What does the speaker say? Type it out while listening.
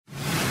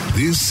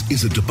This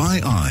is a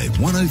Dubai Eye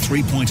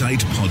 103.8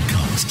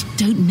 podcast.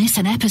 Don't miss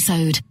an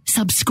episode.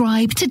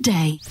 Subscribe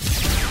today.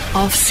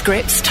 Off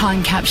Script's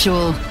Time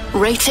Capsule.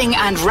 Rating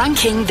and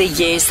ranking the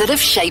years that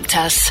have shaped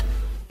us.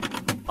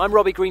 I'm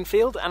Robbie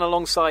Greenfield, and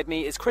alongside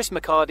me is Chris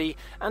McCarty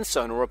and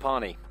Sonal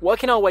Rapani.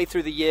 Working our way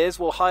through the years,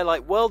 we'll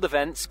highlight world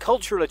events,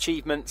 cultural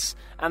achievements,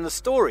 and the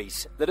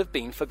stories that have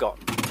been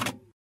forgotten.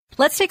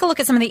 Let's take a look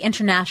at some of the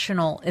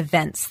international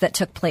events that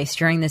took place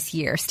during this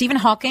year. Stephen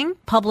Hawking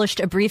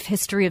published A Brief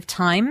History of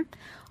Time,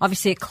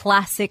 obviously a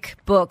classic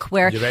book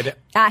where... You read it?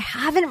 I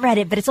haven't read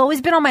it, but it's always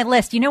been on my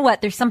list. You know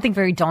what? There's something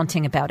very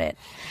daunting about it.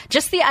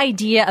 Just the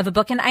idea of a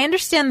book, and I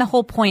understand the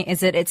whole point is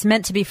that it's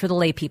meant to be for the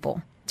lay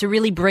people, to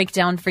really break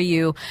down for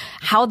you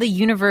how the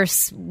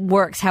universe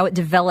works, how it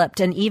developed,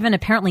 and even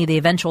apparently the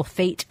eventual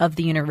fate of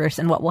the universe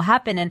and what will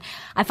happen. And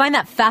I find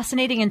that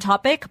fascinating in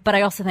topic, but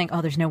I also think,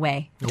 oh, there's no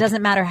way. It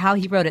doesn't matter how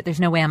he wrote it.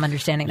 There's no way I'm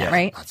understanding that,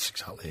 right? That's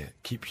exactly it.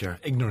 Keep your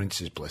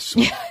ignorance is bliss. So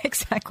yeah,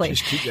 exactly.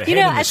 Just keep your head in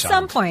the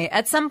sand.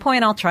 At some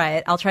point, I'll try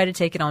it. I'll try to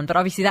take it on. But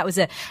obviously that was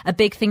a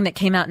big thing that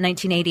came out in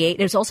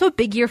 1988. It was also a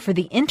big year for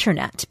the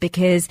internet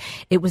because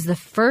it was the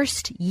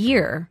first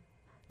year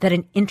that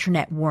an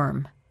internet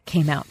worm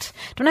came out.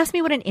 Don't ask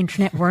me what an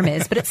internet worm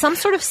is, but it's some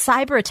sort of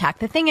cyber attack.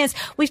 The thing is,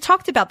 we've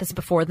talked about this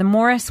before, the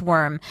Morris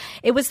worm.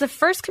 It was the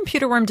first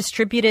computer worm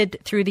distributed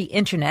through the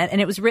internet, and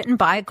it was written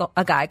by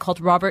a guy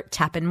called Robert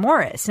Tappan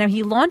Morris. Now,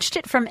 he launched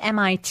it from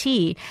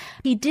MIT.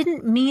 He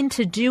didn't mean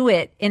to do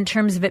it in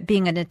terms of it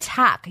being an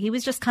attack. He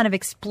was just kind of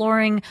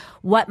exploring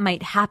what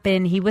might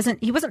happen. He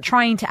wasn't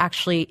trying to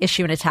actually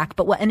issue an attack,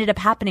 but what ended up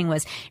happening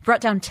was he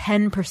brought down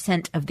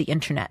 10% of the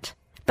internet.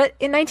 But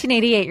in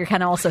 1988, you're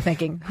kind of also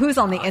thinking, who's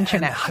on the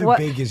internet? How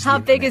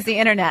big is the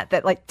internet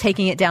that like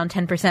taking it down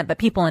 10%? But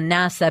people in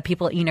NASA,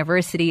 people at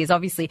universities,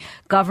 obviously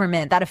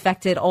government, that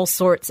affected all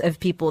sorts of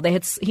people.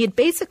 He had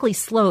basically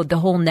slowed the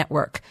whole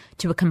network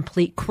to a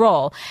complete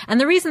crawl. And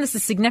the reason this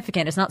is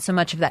significant is not so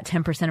much of that 10%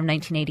 of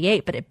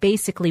 1988, but it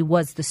basically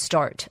was the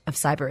start of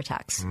cyber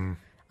attacks.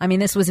 I mean,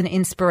 this was an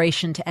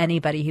inspiration to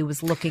anybody who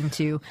was looking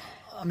to...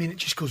 I mean, it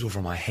just goes over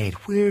my head.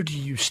 Where do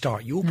you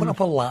start? You open up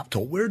a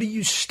laptop. Where do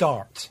you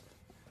start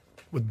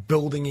with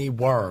building a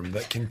worm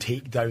that can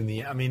take down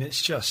the... I mean,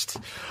 it's just...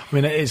 I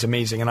mean, it is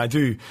amazing. And I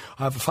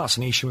have a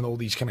fascination with all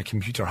these kind of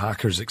computer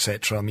hackers,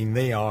 etc. I mean,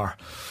 they're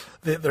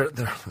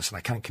listen,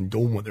 I can't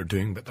condone what they're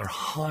doing, but they're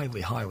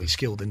highly, highly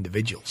skilled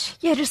individuals.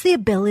 Yeah, just the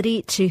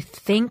ability to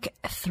think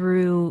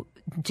through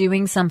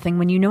doing something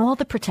when you know all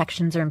the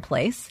protections are in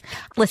place.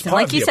 Listen,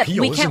 like you said,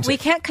 we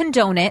can't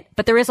condone it,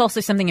 but there is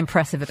also something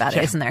impressive about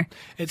it, isn't there?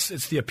 It's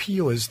the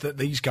appeal is that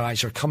these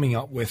guys are coming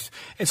up with,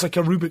 it's like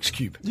a Rubik's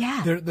Cube.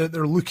 Yeah.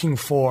 They're looking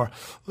for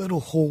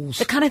little holes.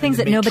 The kind of things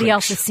that nobody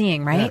else is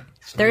seeing, right? Yeah.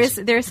 There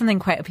is something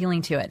quite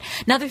appealing to it.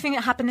 Another thing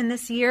that happened in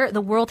this year,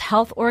 the World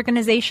Health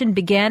Organization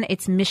began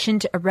its mission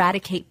to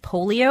eradicate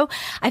polio.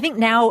 I think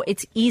now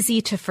it's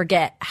easy to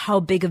forget how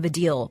big of a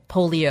deal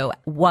polio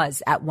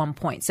was at one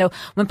point. So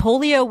when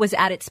polio was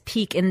at its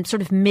peak in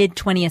sort of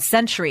mid-20th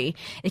century,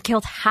 it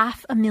killed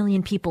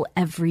 500,000 people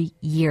every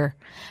year.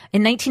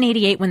 In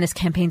 1988, when this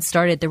campaign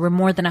started, there were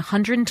more than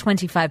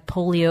 125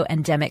 polio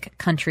endemic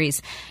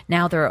countries.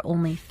 Now there are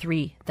only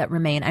 3 that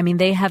remain. I mean,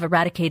 they have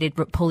eradicated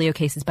polio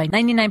cases by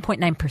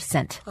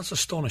 99.9%. That's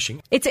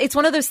astonishing. It's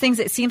one of those things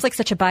that seems like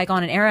such a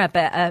bygone era,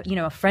 but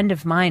a friend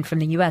of mine from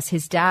the U.S.,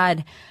 his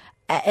dad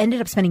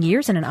ended up spending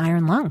years in an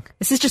iron lung.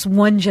 This is just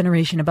one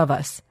generation above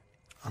us.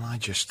 And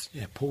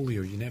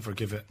polio, you never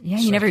give it. Yeah,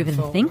 you never even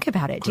think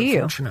about it, do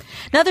you? Fortunate.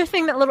 Another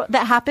thing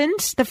that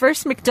happened, the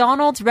first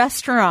McDonald's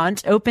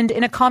restaurant opened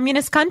in a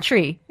communist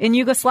country in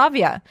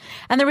Yugoslavia.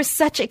 And there was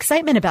such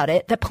excitement about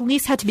it that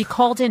police had to be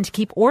called in to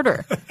keep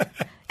order.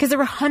 Because there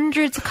were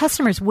hundreds of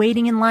customers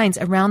waiting in lines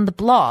around the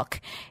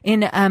block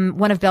in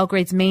one of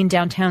Belgrade's main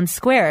downtown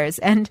squares.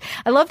 And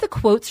I love the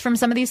quotes from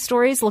some of these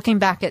stories, looking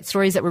back at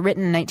stories that were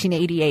written in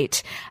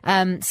 1988.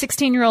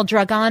 16-year-old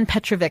Dragan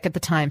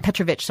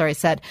Petrovic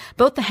said,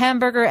 "Both the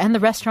hamburger and the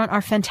restaurant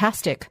are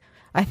fantastic.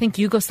 I think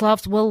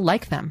Yugoslavs will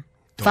like them."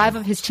 5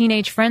 of his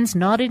teenage friends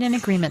nodded in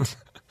agreement.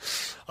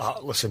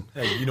 Listen,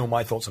 you know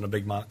my thoughts on a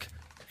Big Mac.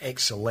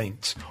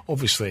 Excellent.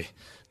 Obviously,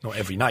 not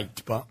every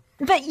night, but...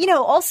 But,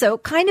 also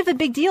kind of a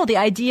big deal, the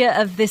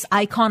idea of this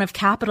icon of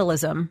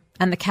capitalism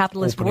and the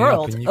capitalist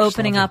world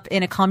opening up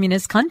in a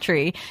communist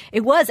country.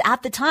 It was,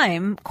 at the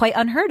time, quite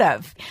unheard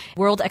of.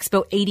 World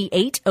Expo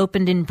 88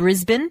 opened in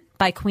Brisbane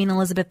by Queen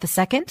Elizabeth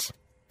II. It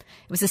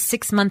was a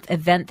 6-month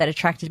event that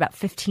attracted about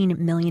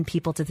 15 million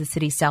people to the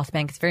city's South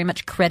Bank. It's very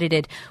much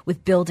credited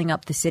with building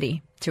up the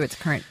city to its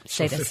current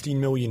status. So 15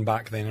 million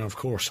back then, and of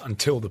course,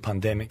 until the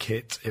pandemic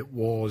hit, it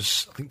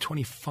was, I think,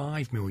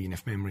 25 million,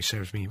 if memory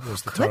serves me,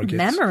 was the target. Good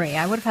memory.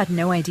 I would have had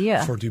no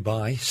idea. For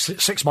Dubai.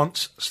 6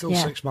 months, still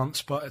 6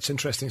 months, but it's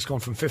interesting. It's gone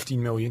from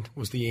 15 million,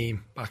 was the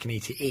aim back in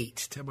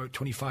 88, to about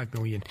 25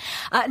 million.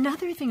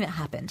 Another thing that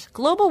happened,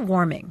 global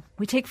warming.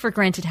 We take for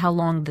granted how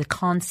long the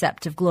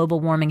concept of global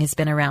warming has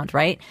been around,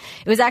 right?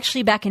 It was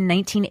actually back in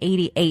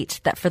 1988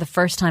 that for the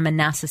first time a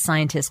NASA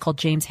scientist called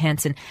James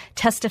Hansen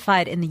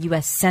testified in the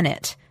U.S.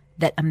 Senate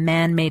that a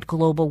man-made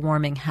global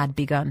warming had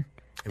begun.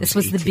 This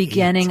was the 88.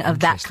 beginning of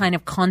that kind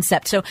of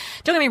concept. So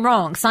don't get me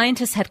wrong,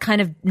 scientists had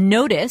kind of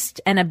noticed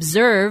and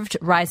observed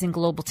rising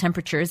global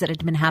temperatures that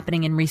had been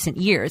happening in recent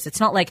years. It's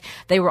not like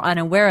they were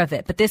unaware of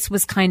it, but this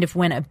was kind of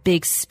when a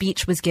big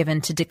speech was given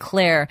to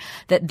declare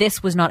that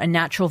this was not a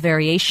natural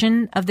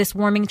variation of this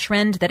warming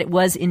trend, that it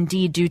was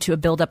indeed due to a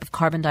buildup of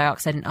carbon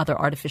dioxide and other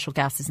artificial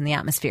gases in the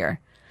atmosphere.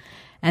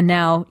 And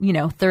now,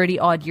 30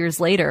 odd years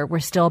later,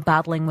 we're still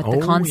battling with the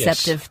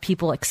concept of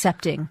people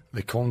accepting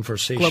the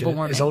conversation global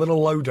warming. is a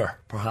little louder,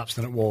 perhaps,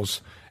 than it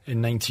was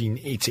in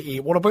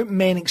 1988. What about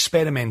men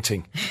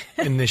experimenting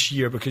in this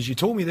year? Because you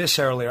told me this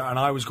earlier, and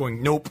I was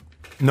going, nope.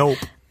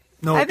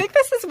 I think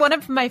this is one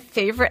of my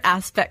favorite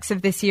aspects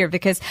of this year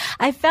because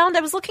I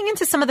was looking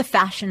into some of the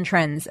fashion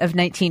trends of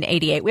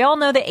 1988. We all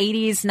know the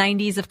 80s,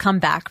 90s have come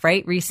back,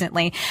 right,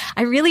 recently.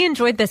 I really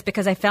enjoyed this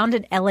because I found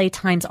an LA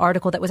Times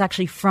article that was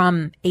actually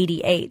from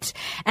 88.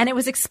 And it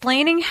was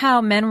explaining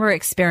how men were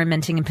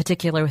experimenting in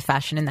particular with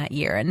fashion in that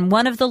year. And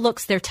one of the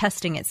looks they're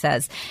testing, it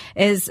says,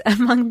 is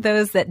among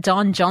those that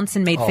Don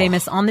Johnson made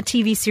famous on the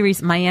TV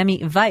series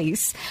Miami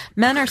Vice.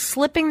 Men are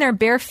slipping their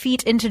bare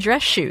feet into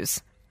dress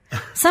shoes.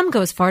 Some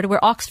go as far to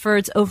wear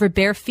Oxfords over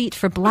bare feet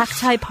for black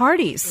tie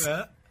parties.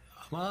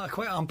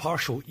 I'm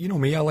partial. You know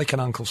me, I like an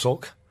ankle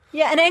sock.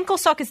 Yeah, an ankle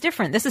sock is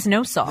different. This is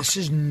no sock. This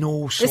is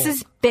no sock. This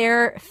is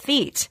bare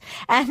feet.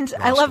 And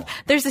I love,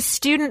 there's a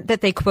student that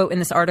they quote in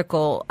this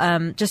article,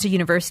 just a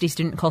university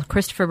student called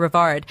Christopher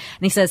Rivard, and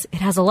he says, it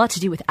has a lot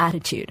to do with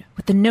attitude.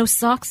 With the no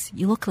socks,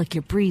 you look like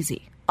you're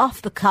breezy,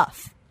 off the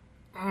cuff.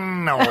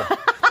 No.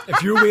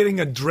 If you're wearing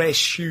a dress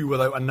shoe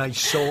without a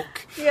nice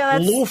sock,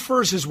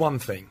 loafers is one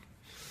thing.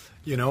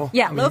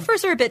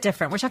 Loafers are a bit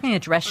different. We're talking a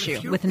dress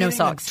shoe with no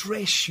socks. A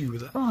dress shoe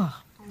with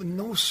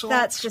no socks.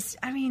 That's just,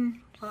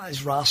 that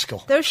is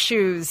rascal. Those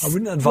shoes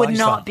would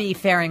not be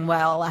faring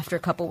well after a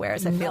couple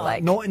wears, I feel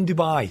like. Not in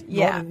Dubai.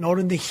 Yeah. Not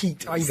in the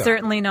heat either.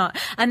 Certainly not.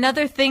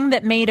 Another thing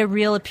that made a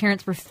real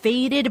appearance were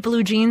faded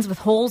blue jeans with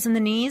holes in the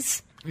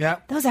knees. Yeah.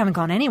 Those haven't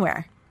gone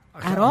anywhere.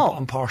 At all.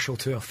 I'm partial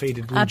to a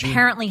faded blue jean.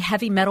 Apparently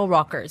heavy metal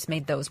rockers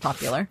made those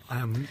popular.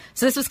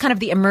 So this was kind of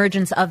the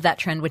emergence of that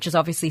trend, which is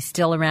obviously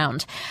still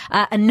around.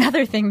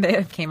 Another thing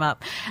that came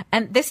up,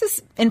 and this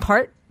is in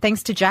part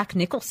thanks to Jack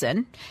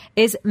Nicholson,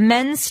 is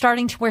men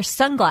starting to wear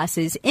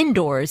sunglasses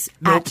indoors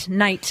at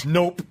night.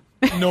 Nope.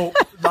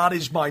 That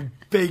is my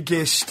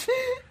biggest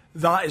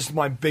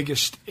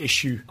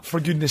issue,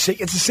 for goodness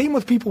sake. It's the same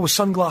with people with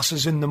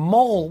sunglasses in the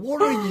mall.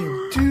 What are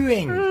you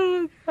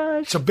doing?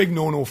 It's a big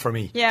no-no for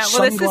me. Yeah,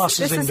 well, this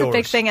is a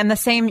big thing. And the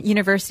same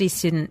university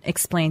student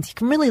explains, you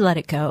can really let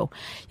it go.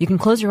 You can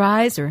close your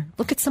eyes or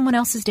look at someone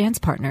else's dance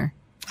partner.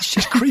 That's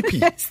just creepy.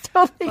 It's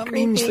totally that creepy.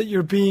 means that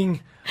you're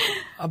being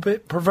a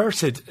bit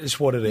perverted, is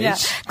what it is. Yeah.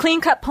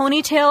 Clean-cut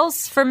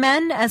ponytails for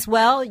men as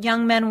well.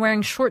 Young men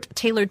wearing short,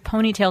 tailored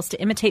ponytails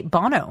to imitate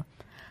Bono,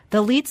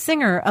 the lead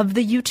singer of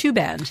the U2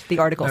 band, the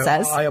article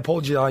says. I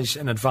apologise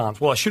in advance.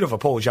 Well, I should have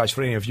apologised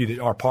for any of you that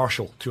are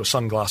partial to a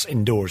sunglass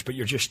indoors, but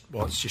it's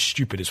just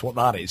stupid is what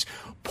that is.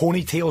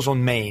 Ponytails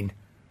on men,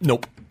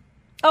 nope.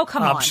 Oh,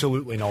 come on.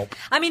 Absolutely not.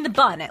 I mean, the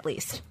bun, at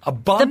least. A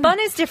bun? The bun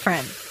is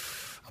different.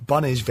 A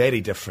bun is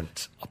very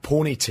different. A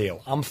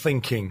ponytail, I'm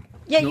thinking...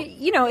 Yeah,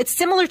 it's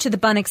similar to the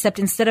bun, except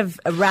instead of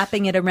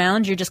wrapping it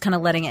around, you're just kind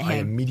of letting it hang.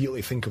 I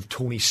immediately think of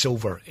Tony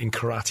Silver in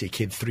Karate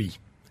Kid 3.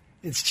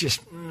 It's just,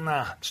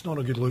 it's not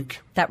a good look.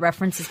 That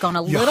reference has gone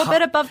a little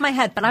bit above my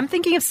head, but I'm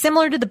thinking of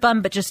similar to the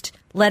bun, but just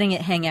letting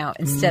it hang out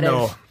instead of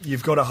No,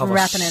 you've got to have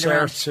a certain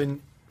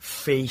around.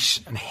 face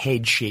and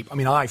head shape. I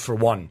mean, I, for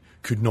one,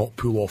 could not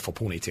pull off a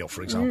ponytail,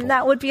 for example.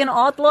 That would be an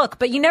odd look,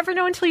 but you never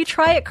know until you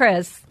try it,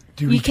 Chris.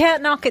 You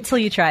can't knock it till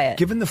you try it.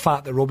 Given the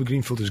fact that Robbie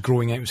Greenfield is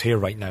growing out his hair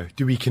right now,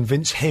 do we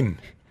convince him?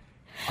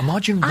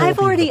 Imagine Robbie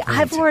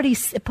I've already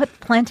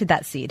planted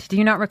that seed. Do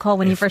you not recall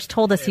when you first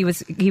told us he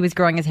was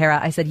growing his hair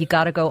out? I said, you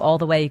got to go all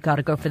the way. You got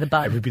to go for the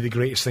bun. It would be the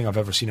greatest thing I've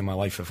ever seen in my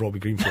life if Robbie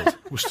Greenfield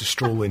was to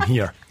stroll in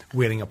here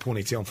wearing a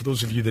ponytail. And for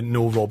those of you that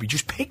know Robbie,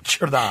 just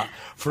picture that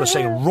for a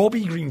second.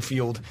 Robbie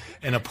Greenfield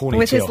in a ponytail.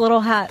 With his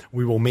little hat.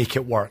 We will make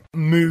it work.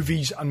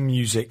 Movies and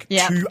music,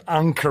 two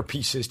anchor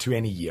pieces to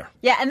any year.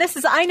 Yeah, and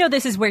I know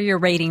this is where your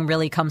rating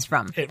really comes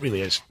from. It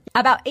really is.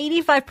 About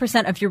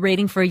 85% of your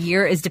rating for a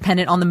year is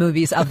dependent on the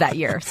movies of that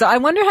year. So I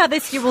wonder how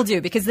this year will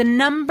do, because the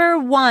number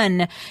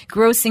one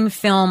grossing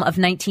film of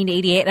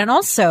 1988, and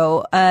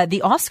also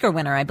the Oscar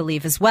winner, I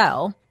believe, as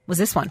well, was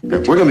this one.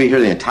 We're going to be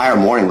here the entire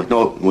morning with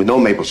no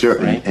maple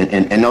syrup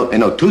and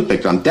no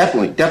toothpicks. I'm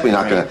definitely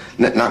not going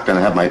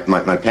to have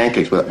my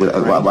pancakes with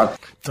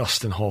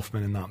Dustin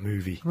Hoffman in that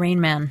movie. Rain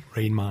Man.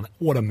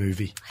 What a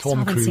movie.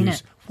 Tom Cruise. Seen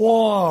it.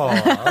 Whoa.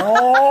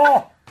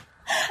 Oh.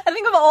 I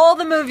think of all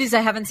the movies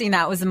I haven't seen,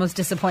 that was the most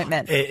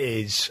disappointment. It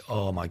is.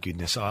 Oh my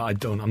goodness. I'm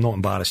not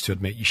embarrassed to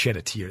admit you shed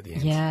a tear at the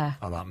end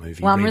of that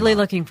movie. Well, I'm really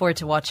looking forward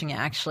to watching it,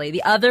 actually.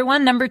 The other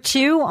one, number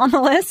 2 on the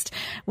list,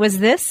 was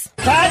this.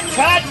 Cut!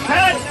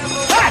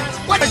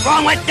 What's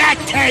wrong with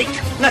that take?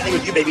 Nothing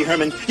with you, baby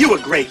Herman. You were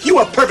great. You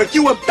were perfect.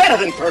 You were better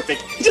than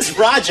perfect. Just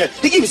Roger.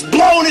 He keeps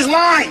blowing his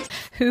lines.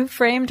 Who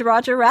Framed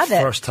Roger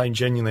Rabbit? First time,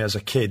 genuinely, as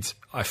a kid,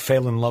 I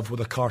fell in love with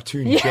a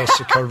cartoon,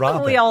 Jessica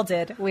Rabbit. We all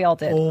did.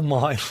 Oh,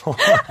 my Lord.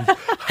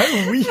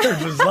 How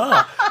weird was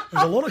that?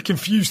 There's a lot of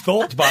confused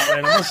thoughts back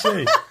then, I must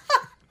say.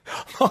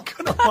 I'm not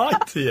going to lie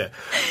to you.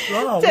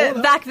 Wow,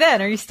 back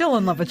then, are you still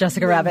in love with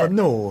Jessica Rabbit?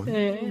 No.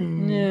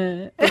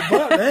 But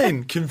back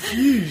then,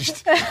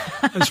 confused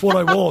is what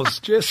I was.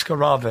 Jessica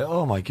Rabbit,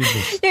 oh my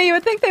goodness. Yeah, you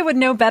would think they would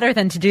know better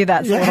than to do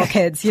that to little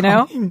kids, you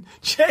know? I mean,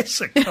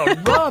 Jessica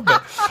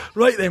Rabbit.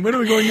 Right then, where are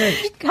we going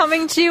next?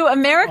 Coming to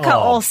America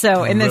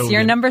also in this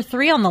year, number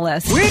 3 on the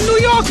list. We're in New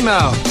York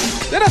now.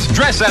 Let us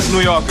dress as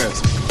New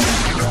Yorkers.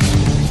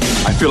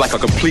 I feel like a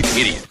complete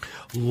idiot.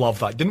 Love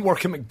that. Didn't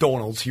work at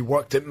McDonald's. He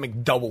worked at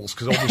McDoubles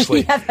because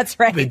obviously yeah, that's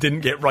right. They didn't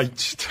get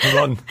rights to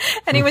run.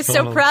 And he was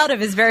so proud of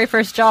his very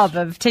first job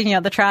of taking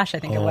out the trash, I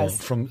think it was.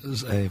 From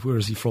where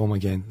is he from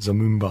again?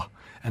 Zamunda.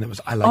 And it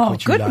was, I like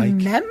what you like. Oh,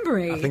 good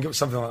memory. I think it was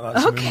something like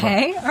that.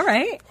 Okay, all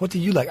right. What do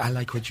you like? I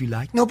like what you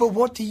like. No, but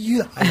what do you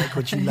like? I like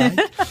what you like.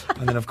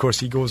 And then, of course,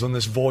 he goes on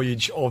this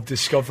voyage of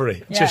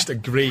discovery. Yeah. Just a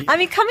great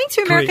Coming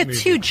to America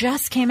 2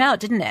 just came out,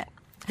 didn't it?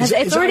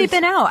 It's already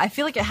been out. I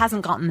feel like it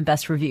hasn't gotten the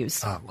best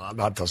reviews.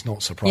 That does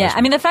not surprise me. Yeah,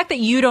 I mean, the fact that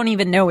you don't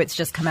even know it's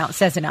just come out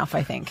says enough,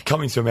 I think.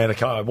 Coming to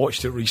America, I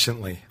watched it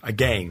recently.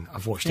 Again,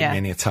 I've watched it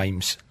many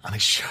times, and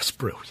it's just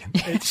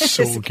brilliant. It's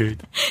so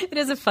good. It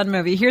is a fun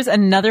movie. Here's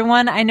another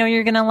one I know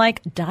you're going to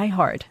like, Die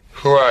Hard.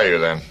 Who are you,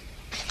 then?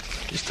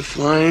 Just a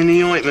fly in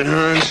the ointment,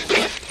 Hans.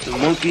 The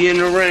monkey in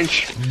the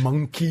wrench.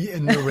 Monkey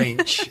in the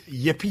wrench.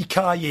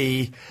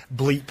 Yippee-ki-yay,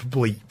 bleep,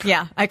 bleep.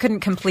 Yeah, I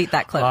couldn't complete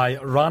that clip. I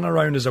ran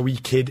around as a wee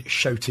kid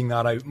shouting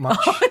that out much.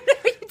 Oh, no,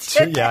 you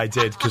did. Yeah, I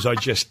did, because I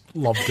just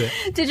loved it.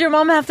 Did your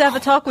mom have to have a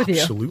talk with you?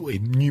 Absolutely,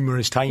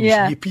 numerous times.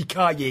 Yeah.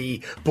 Yippee-ki-yay,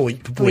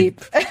 bleep,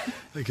 bleep.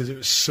 Because it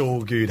was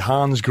so good.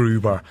 Hans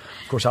Gruber.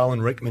 Of course,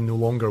 Alan Rickman no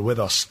longer with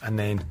us. And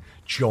then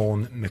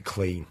John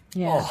McClane.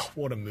 Yeah. Oh,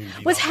 what a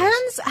movie. Was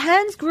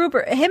Hans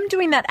Gruber, him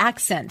doing that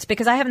accent,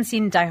 because I haven't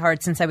seen Die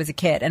Hard since I was a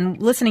kid, and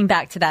listening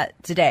back to that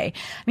today,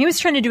 I mean, he was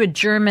trying to do a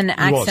German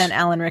accent,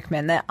 Alan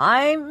Rickman, that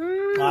I'm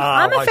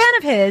a fan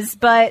of his,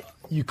 but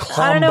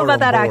I don't know about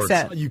that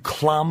accent. You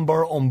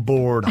clamber on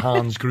board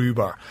Hans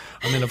Gruber.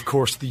 And then, of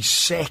course, the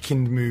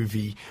second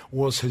movie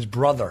was his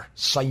brother,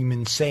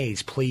 Simon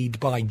Says, played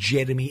by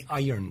Jeremy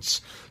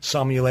Irons.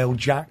 Samuel L.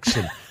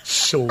 Jackson.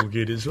 So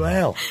good as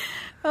well.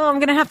 Oh, I'm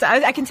going to have to...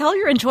 I can tell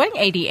you're enjoying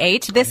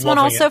 88. This one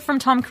also from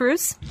Tom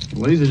Cruise.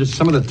 Well, these are just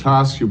some of the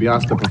tasks you'll be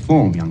asked to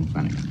perform, young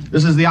Flanagan.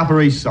 This is the Upper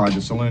East Side,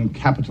 the saloon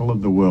capital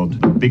of the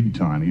world. Big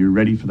time. Are you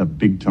ready for the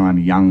big time,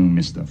 young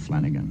Mr.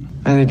 Flanagan?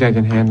 I think I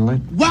can handle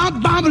it. Watch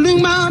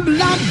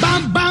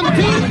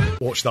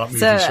that movie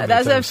so many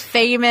there's times. a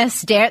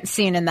famous dance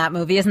scene in that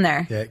movie, isn't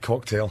there? Yeah,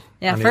 Cocktail.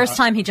 Yeah, first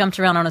time he jumped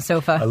around on a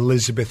sofa.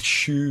 Elizabeth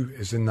Shue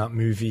is in that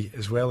movie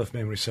as well, if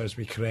memory serves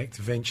me correct.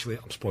 Eventually,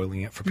 I'm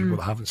spoiling it for people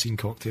that haven't seen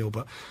Cocktail,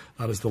 but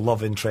that is the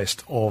love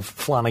interest of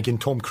Flanagan.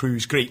 Tom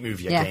Cruise, great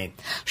movie again.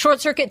 Short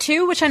Circuit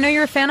 2, which I know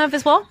you're a fan of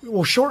as well.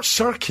 Well, Short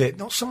Circuit,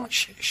 not so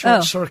much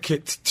Short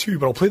Circuit 2,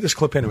 but I'll play this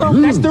clip anyway. Oh,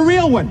 that's the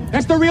real one.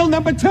 That's the real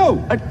number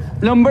 2.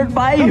 Number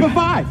 5. Number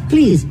 5.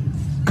 Please,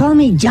 call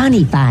me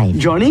Johnny 5.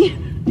 Johnny,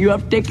 you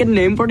have taken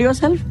name for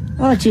yourself?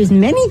 Oh, choose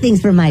many things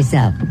for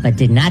myself, but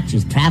did not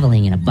choose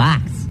traveling in a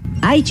box.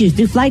 I choose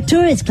to fly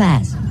tourist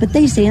class, but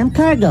they say I'm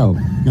cargo.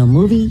 No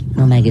movie,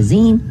 no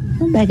magazine,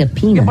 no bag of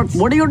peanuts. Yeah, but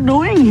what are you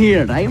doing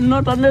here? I am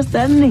not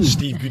understanding.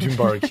 Steve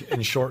Guttenberg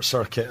in Short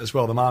Circuit as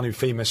well, the man who's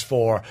famous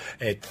for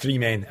 3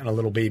 Men and a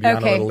Little Baby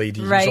and a Little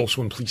Lady. Right. He's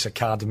also in Police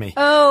Academy.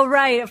 Oh,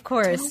 right, of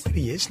course. I don't know where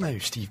he is now,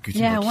 Steve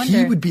Guttenberg. Yeah, I wonder.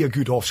 He would be a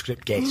good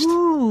off-script guest.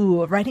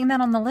 Ooh, writing that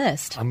on the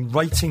list. I'm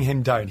writing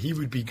him down. He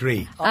would be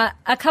great.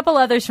 A couple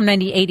others from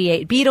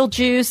 1988.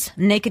 Beetlejuice,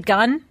 Naked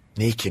Gun.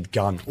 Naked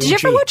Gun. Did you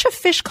ever watch A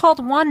Fish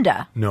Called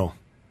Wanda? No.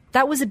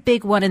 That was a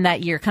big one in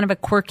that year. Kind of a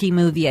quirky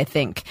movie, I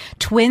think.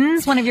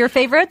 Twins, one of your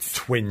favorites?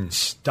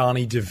 Twins.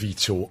 Danny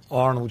DeVito,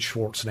 Arnold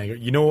Schwarzenegger.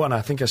 You know, and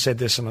I think I said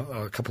this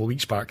a couple of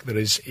weeks back, there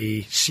is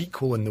a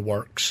sequel in the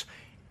works.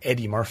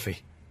 Eddie Murphy.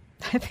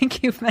 I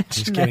think you've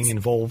mentioned He's getting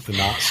involved in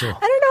that. So I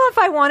don't know if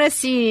I want to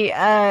see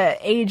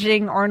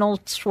aging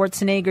Arnold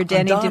Schwarzenegger,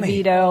 Danny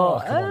DeVito.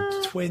 Oh, come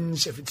on.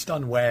 Twins, if it's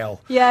done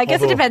well. Yeah, I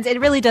guess it depends. It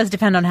really does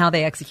depend on how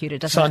they execute it,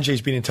 doesn't it?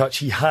 Sanjay's been in touch.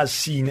 He has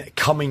seen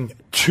Coming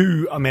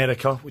to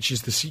America, which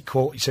is the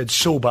sequel. He said,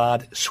 so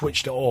bad,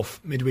 switched it off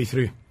midway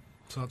through.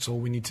 So that's all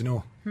we need to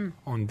know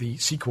on the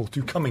sequel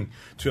to Coming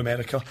to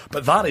America.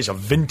 But that is a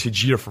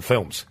vintage year for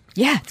films.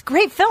 Yeah, it's a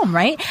great film,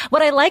 right?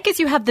 What I like is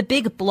you have the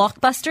big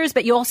blockbusters,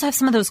 but you also have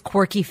some of those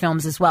quirky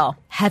films as well.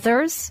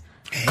 Heathers?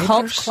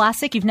 Cult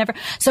classic.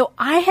 So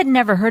I had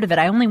never heard of it.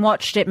 I only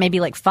watched it maybe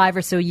like 5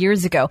 or so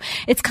years ago.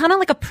 It's kind of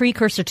like a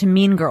precursor to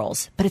Mean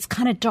Girls, but it's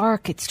kind of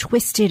dark. It's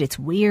twisted. It's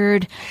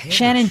weird.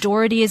 Shannon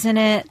Doherty is in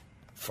it.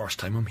 First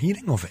time I'm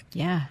hearing of it.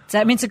 Yeah.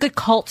 It's a good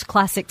cult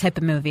classic type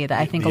of movie that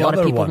I think a lot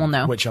of people will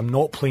know. Which I'm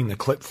not playing the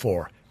clip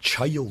for,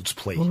 Child's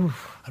Play.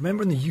 I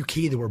remember in the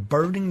UK they were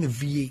burning the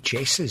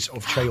VHSs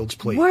of Child's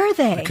Play. Were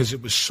they? Because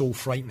it was so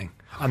frightening.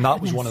 And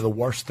that was one of the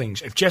worst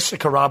things. If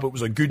Jessica Rabbit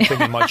was a good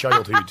thing in my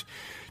childhood,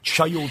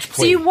 Child's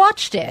Play. So you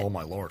watched it? Oh,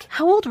 my Lord.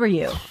 How old were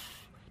you?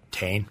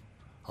 10,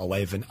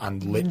 11,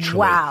 and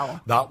literally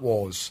that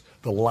was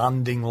the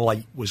landing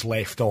light was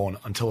left on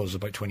until I was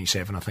about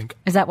 27, I think.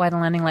 Is that why the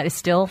landing light is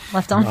still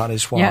left on? That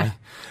is why. Yeah.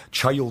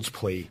 Child's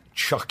Play,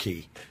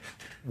 Chucky,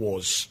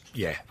 was,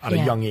 at a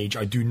young age.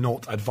 I do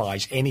not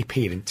advise any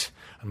parent,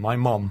 and my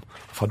mum,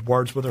 I've had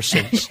words with her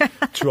since,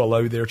 to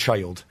allow their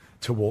child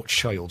to watch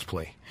Child's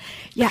Play.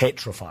 Yeah.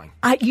 Petrifying.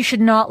 You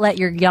should not let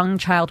your young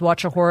child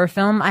watch a horror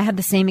film. I had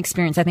the same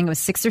experience. I think it was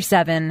 6 or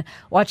 7,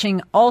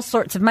 watching all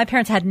sorts of. My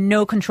parents had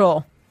no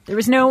control. There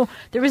was no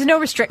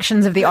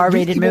restrictions of the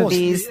R-rated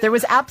movies. There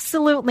was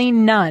absolutely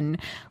none.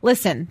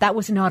 Listen, that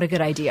was not a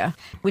good idea.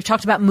 We've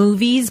talked about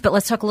movies, but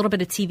let's talk a little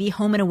bit of TV.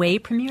 Home and Away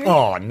premiere.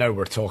 Oh, now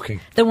we're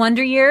talking. The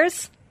Wonder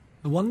Years.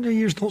 The Wonder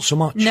Years, not so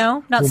much.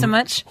 No, not so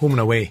much. Home and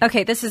Away.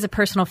 Okay, this is a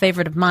personal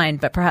favorite of mine,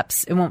 but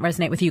perhaps it won't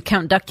resonate with you.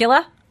 Count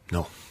Duckula.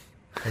 No.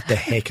 What the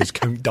heck is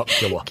Count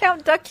Duckula?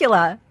 Count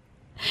Duckula.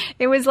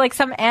 It was like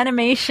some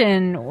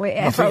animation.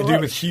 Nothing to do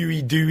with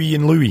Huey, Dewey,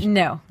 and Louie.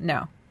 No.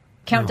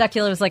 Count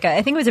Duckula was like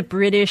I think it was a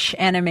British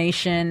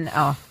animation.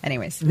 Oh,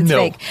 anyways, it's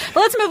vague. But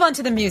let's move on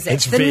to the music.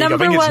 It's vague. I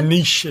think it's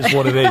niche is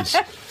what it is.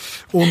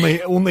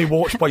 Only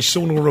watched by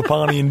Sonal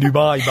Rapani in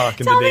Dubai back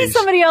in the days. Tell me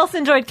somebody else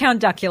enjoyed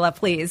Count Duckula,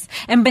 please.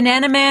 And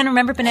Banana Man,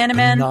 remember Banana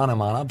Man? Banana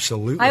Man,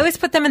 absolutely. I always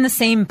put them in the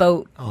same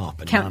boat. Oh,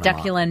 Count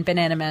Duckula and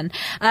Banana Man.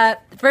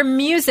 For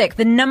music,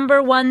 the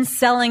 #1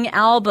 selling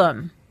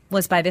album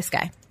was by this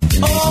guy.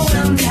 Oh,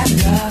 when that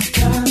love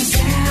comes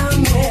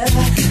down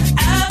with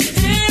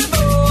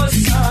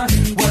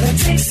what it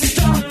takes to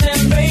stop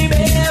them, baby,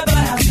 but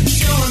I'm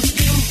showing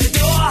you the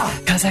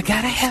door, 'cause I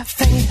gotta have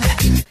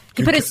faith.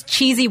 He put his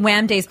cheesy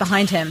Wham days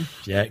behind him.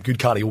 Yeah, good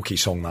karaoke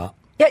song, that.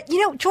 Yeah,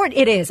 you know, George,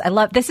 it is. I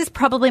love, this is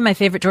probably my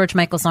favorite George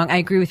Michael song. I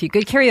agree with you.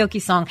 Good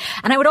karaoke song.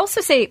 And I would also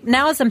say,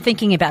 now as I'm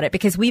thinking about it,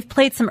 because we've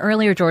played some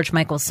earlier George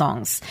Michael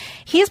songs,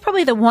 he is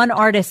probably the one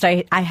artist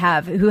I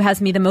have who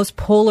has me the most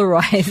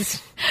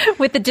polarized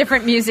with the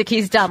different music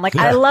he's done. Like,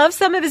 I love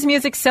some of his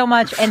music so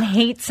much and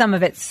hate some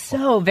of it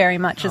so very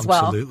much as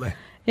well. Absolutely.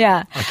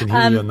 Yeah. I can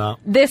hear you on that.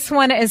 This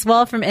one as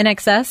well from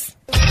INXS.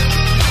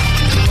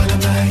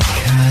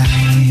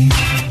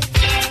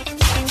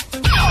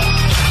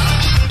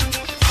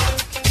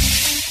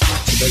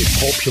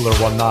 Very popular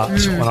one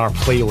that's on our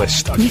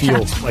playlist. I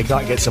feel like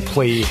that gets a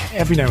play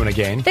every now and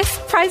again. This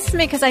surprises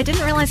me because I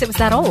didn't realize it was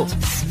that old.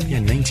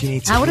 Yeah,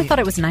 1988. I would have thought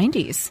it was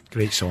 90s.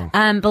 Great song.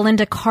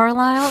 Belinda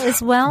Carlisle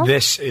as well.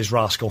 This is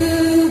Rascal.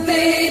 Ooh,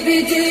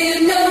 baby, do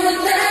you know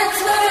what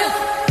that's worth?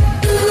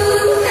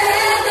 Ooh,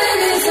 heaven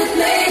is a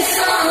place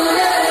on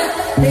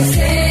earth. They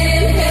say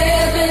in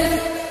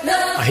heaven,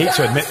 I hate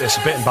to admit this,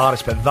 a bit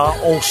embarrassed, but that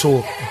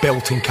also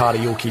belting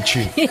karaoke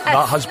tune. Yes.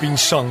 That has been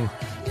sung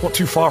not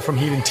too far from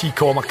here in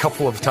TCOM a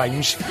couple of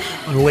times,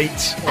 and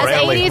late or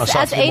early on a As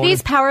Saturday 80s morning.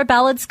 power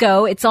ballads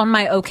go, it's on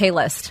my okay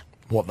list.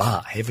 What,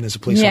 that? Heaven is a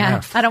place on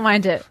earth? I don't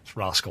mind it. It's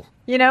Rascal.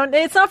 You know,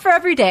 it's not for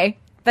every day,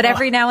 but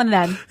every now and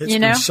then, It's you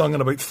know? been sung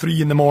at about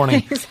 3 in the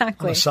morning.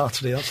 Exactly. On a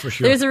Saturday, that's for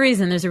sure. There's a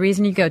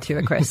reason you go to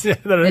it, Chris. Yeah,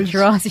 there it is.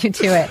 draws you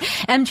to it.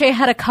 MJ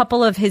had a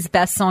couple of his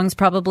best songs,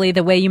 probably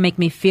The Way You Make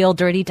Me Feel,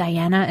 Dirty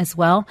Diana as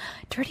well.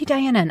 Dirty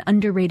Diana, an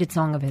underrated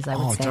song of his, I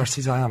would say. Oh,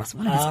 Dirty Diana.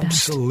 One of his best.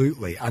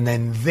 Absolutely. And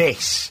then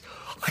this,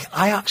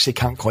 I actually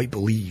can't quite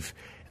believe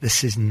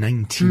this is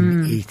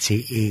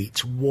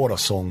 1988. What a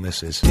song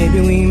this is.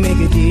 Maybe we make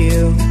a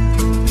deal.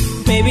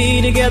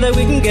 Maybe together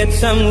we can get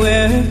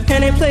somewhere.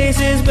 Any place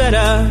is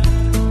better.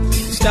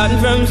 Starting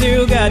from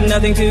zero, got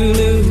nothing to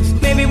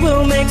lose. Maybe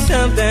we'll make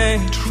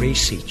something.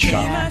 Tracy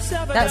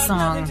Chapman. That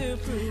song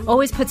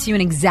always puts you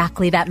in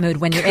exactly that mood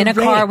when you're in a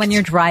car, Correct. when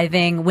you're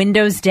driving,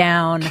 windows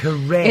down.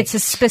 Correct. It's a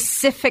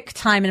specific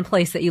time and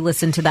place that you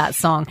listen to that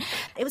song.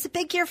 It was a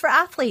big year for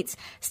athletes.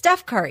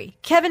 Steph Curry,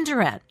 Kevin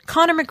Durant,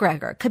 Conor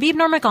McGregor, Khabib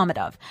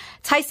Nurmagomedov,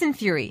 Tyson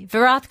Fury,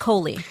 Virat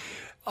Kohli.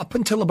 Up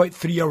until about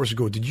 3 hours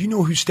ago, did you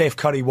know who Steph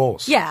Curry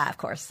was? Yeah, of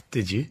course.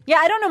 Did you? Yeah,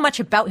 I don't know much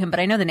about him, but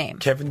I know the name.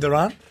 Kevin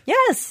Durant?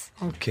 Yes.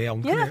 Okay,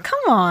 I'm Yeah, gonna... come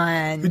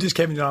on. Who does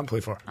Kevin Durant play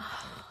for?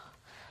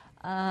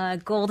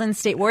 Golden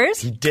State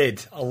Warriors? He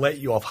did. I'll let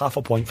you off half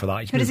a point for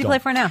that. Who does he play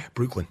for now?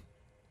 Brooklyn.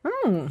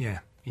 Yeah,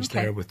 he's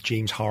there with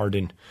James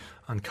Harden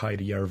and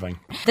Kyrie Irving.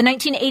 The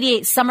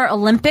 1988 Summer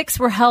Olympics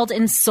were held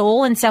in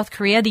Seoul in South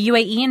Korea. The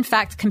UAE, in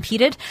fact,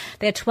 competed.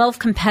 They had 12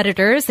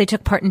 competitors. They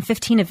took part in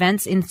 15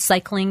 events in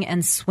cycling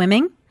and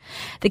swimming.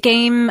 The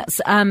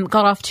games got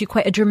off to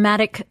quite a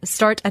dramatic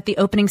start at the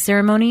opening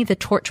ceremony. The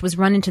torch was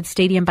run into the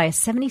stadium by a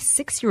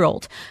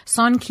 76-year-old,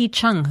 Son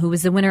Ki-chung, who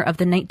was the winner of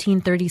the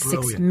 1936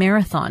 Brilliant.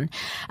 marathon.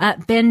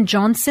 Ben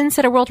Johnson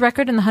set a world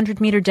record in the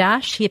 100-meter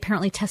dash. He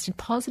apparently tested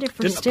positive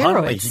for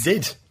Apparently steroids. he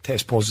did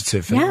test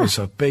positive, and Yeah. it was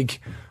a big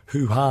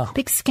hoo-ha.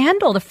 Big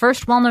scandal. The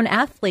first well-known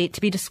athlete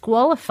to be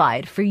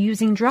disqualified for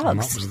using drugs. And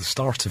that was the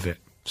start of it.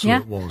 So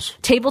it was.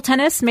 Table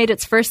tennis made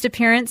its first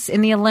appearance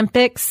in the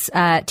Olympics.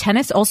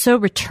 Tennis also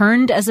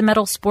returned as a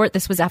medal sport.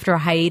 This was after a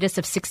hiatus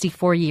of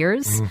 64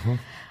 years.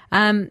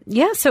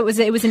 So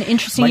it was an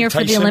interesting year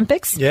for the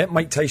Olympics. Yeah,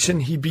 Mike Tyson,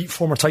 he beat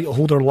former title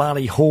holder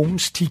Larry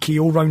Holmes,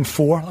 TKO round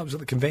 4. That was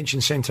at the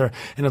Convention Centre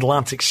in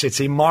Atlantic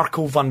City.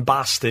 Marco van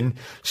Basten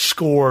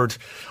scored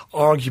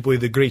arguably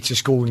the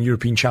greatest goal in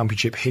European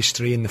Championship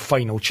history in the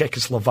final.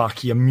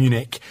 Czechoslovakia,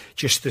 Munich,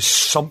 just this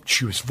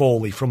sumptuous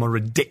volley from a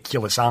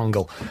ridiculous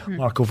angle.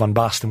 Marco van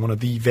Basten, one of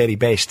the very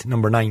best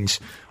number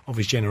 9s of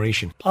his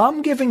generation.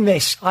 I'm giving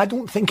this, I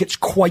don't think it's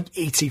quite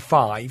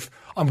 85.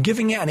 I'm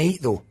giving it an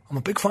 8 though. I'm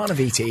a big fan of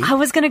 88. I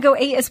was going to go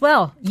 8 as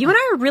well. You and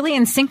I are really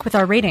in sync with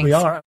our ratings. We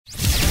are.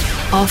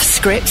 Off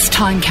Script's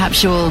Time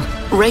Capsule.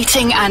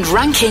 Rating and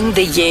ranking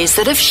the years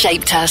that have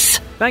shaped us.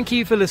 Thank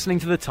you for listening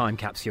to The Time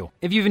Capsule.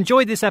 If you've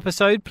enjoyed this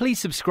episode, please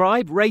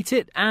subscribe, rate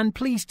it, and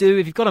please do,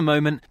 if you've got a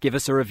moment, give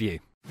us a review.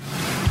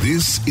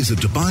 This is a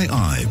Dubai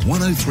Eye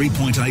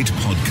 103.8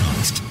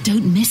 podcast.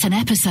 Don't miss an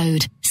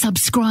episode.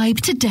 Subscribe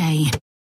today.